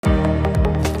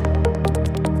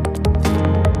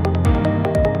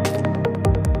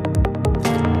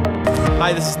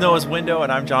Hi, this is Noah's Window, and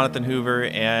I'm Jonathan Hoover,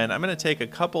 and I'm going to take a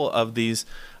couple of these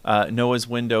Noah's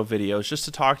Window videos just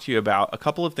to talk to you about a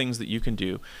couple of things that you can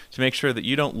do to make sure that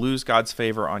you don't lose God's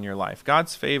favor on your life.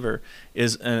 God's favor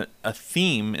is a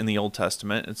theme in the Old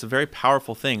Testament. It's a very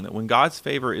powerful thing that when God's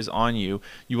favor is on you,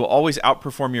 you will always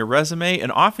outperform your resume,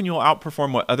 and often you will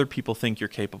outperform what other people think you're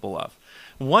capable of.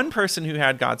 One person who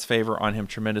had God's favor on him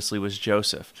tremendously was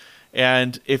Joseph.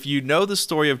 And if you know the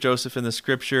story of Joseph in the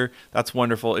scripture, that's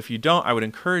wonderful. If you don't, I would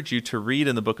encourage you to read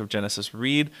in the book of Genesis.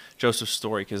 Read Joseph's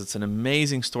story because it's an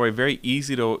amazing story, very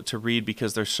easy to read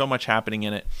because there's so much happening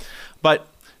in it. But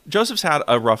Joseph's had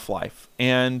a rough life,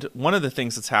 and one of the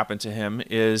things that's happened to him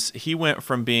is he went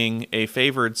from being a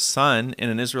favored son in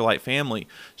an Israelite family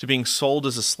to being sold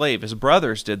as a slave. His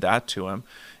brothers did that to him,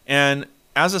 and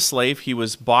as a slave, he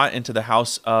was bought into the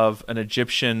house of an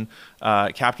Egyptian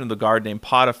captain of the guard named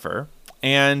Potiphar.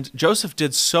 And Joseph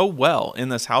did so well in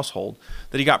this household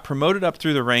that he got promoted up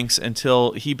through the ranks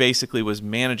until he basically was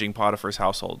managing Potiphar's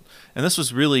household. And this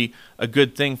was really a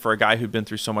good thing for a guy who'd been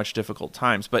through so much difficult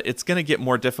times. But it's going to get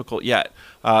more difficult yet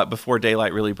before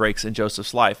daylight really breaks in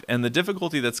Joseph's life. And the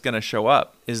difficulty that's going to show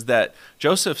up is that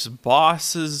Joseph's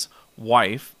boss's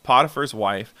wife, Potiphar's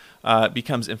wife,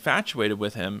 becomes infatuated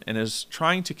with him and is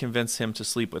trying to convince him to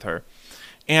sleep with her.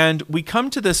 And we come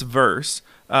to this verse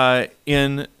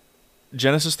in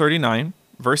Genesis 39,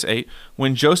 verse 8,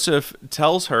 when Joseph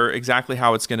tells her exactly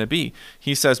how it's going to be.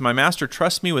 He says, "My master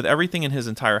trusts me with everything in his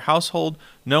entire household.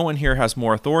 No one here has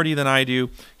more authority than I do.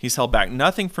 He's held back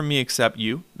nothing from me except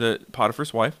you," the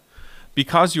Potiphar's wife.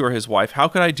 "Because you are his wife, how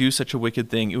could I do such a wicked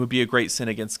thing? It would be a great sin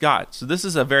against God." So this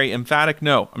is a very emphatic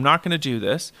no. I'm not going to do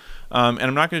this. And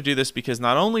I'm not going to do this because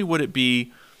not only would it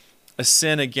be a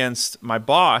sin against my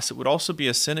boss, it would also be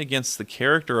a sin against the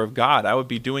character of God. I would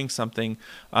be doing something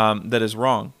that is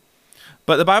wrong.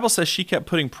 But the Bible says she kept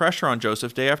putting pressure on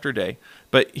Joseph day after day.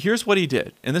 But here's what he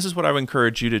did, and this is what I would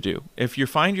encourage you to do. If you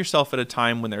find yourself at a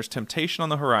time when there's temptation on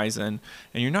the horizon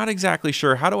and you're not exactly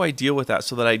sure, how do I deal with that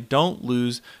so that I don't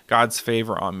lose God's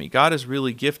favor on me? God has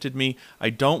really gifted me.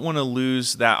 I don't want to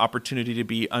lose that opportunity to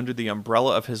be under the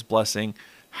umbrella of his blessing.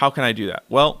 How can I do that?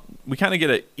 Well, we kind of get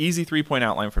an easy 3-point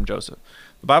outline from Joseph.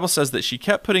 The Bible says that she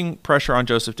kept putting pressure on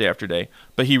Joseph day after day,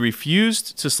 but he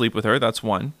refused to sleep with her. That's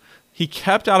 1. He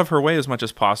kept out of her way as much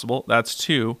as possible. That's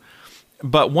 2.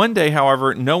 But one day,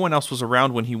 however, no one else was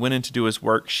around when he went in to do his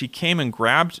work. She came and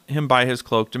grabbed him by his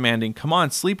cloak, demanding, "Come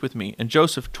on, sleep with me." And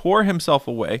Joseph tore himself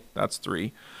away. That's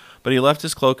 3. But he left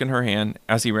his cloak in her hand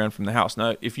as he ran from the house.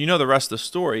 Now, if you know the rest of the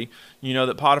story, you know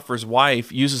that Potiphar's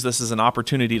wife uses this as an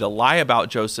opportunity to lie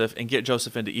about Joseph and get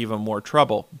Joseph into even more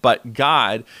trouble. But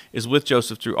God is with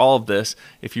Joseph through all of this.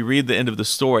 If you read the end of the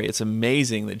story, it's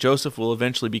amazing that Joseph will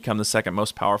eventually become the second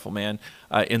most powerful man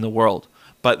in the world.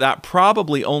 But that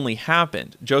probably only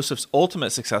happened. Joseph's ultimate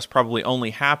success probably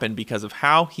only happened because of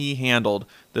how he handled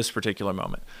this particular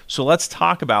moment. So let's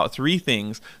talk about 3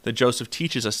 things that Joseph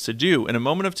teaches us to do in a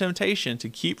moment of temptation to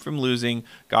keep from losing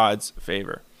God's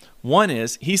favor. 1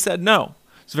 is he said no.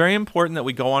 It's very important that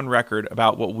we go on record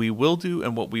about what we will do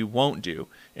and what we won't do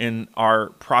in our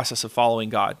process of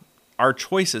following God. Our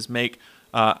choices make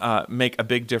a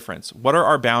big difference. What are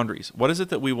our boundaries? What is it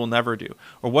that we will never do?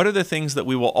 Or what are the things that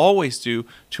we will always do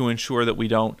to ensure that we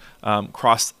don't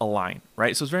cross a line,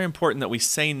 right? So it's very important that we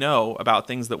say no about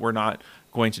things that we're not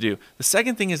going to do. The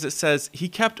second thing is it says he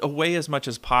kept away as much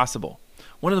as possible.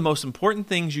 One of the most important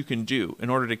things you can do in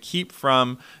order to keep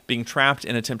from being trapped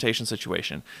in a temptation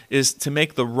situation is to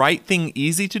make the right thing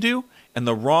easy to do and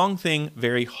the wrong thing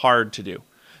very hard to do.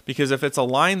 Because if it's a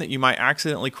line that you might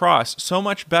accidentally cross, so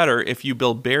much better if you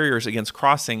build barriers against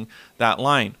crossing that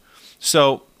line.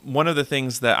 So one of the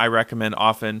things that I recommend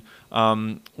often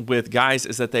with guys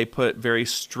is that they put very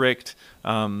strict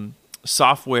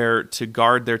software to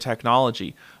guard their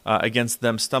technology against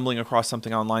them stumbling across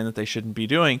something online that they shouldn't be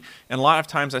doing. And a lot of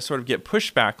times I sort of get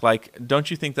pushback like, "Don't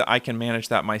you think that I can manage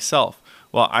that myself?"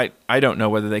 Well, I don't know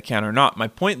whether they can or not. My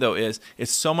point, though, is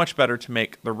it's so much better to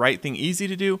make the right thing easy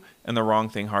to do and the wrong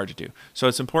thing hard to do. So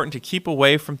it's important to keep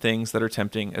away from things that are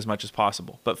tempting as much as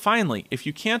possible. But finally, if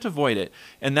you can't avoid it,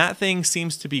 and that thing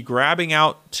seems to be grabbing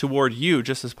out toward you,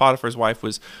 just as Potiphar's wife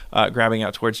was grabbing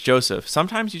out towards Joseph,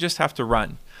 sometimes you just have to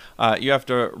run. You have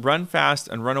to run fast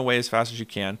and run away as fast as you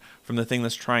can from the thing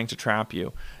that's trying to trap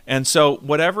you. And so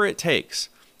whatever it takes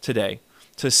today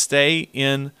to stay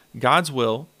in God's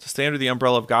will, to stay under the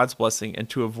umbrella of God's blessing, and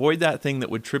to avoid that thing that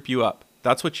would trip you up,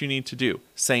 that's what you need to do.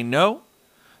 Say no,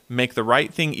 make the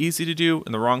right thing easy to do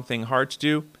and the wrong thing hard to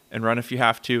do, and run if you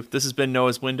have to. This has been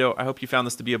Noah's Window. I hope you found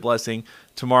this to be a blessing.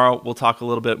 Tomorrow, we'll talk a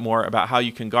little bit more about how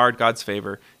you can guard God's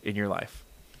favor in your life.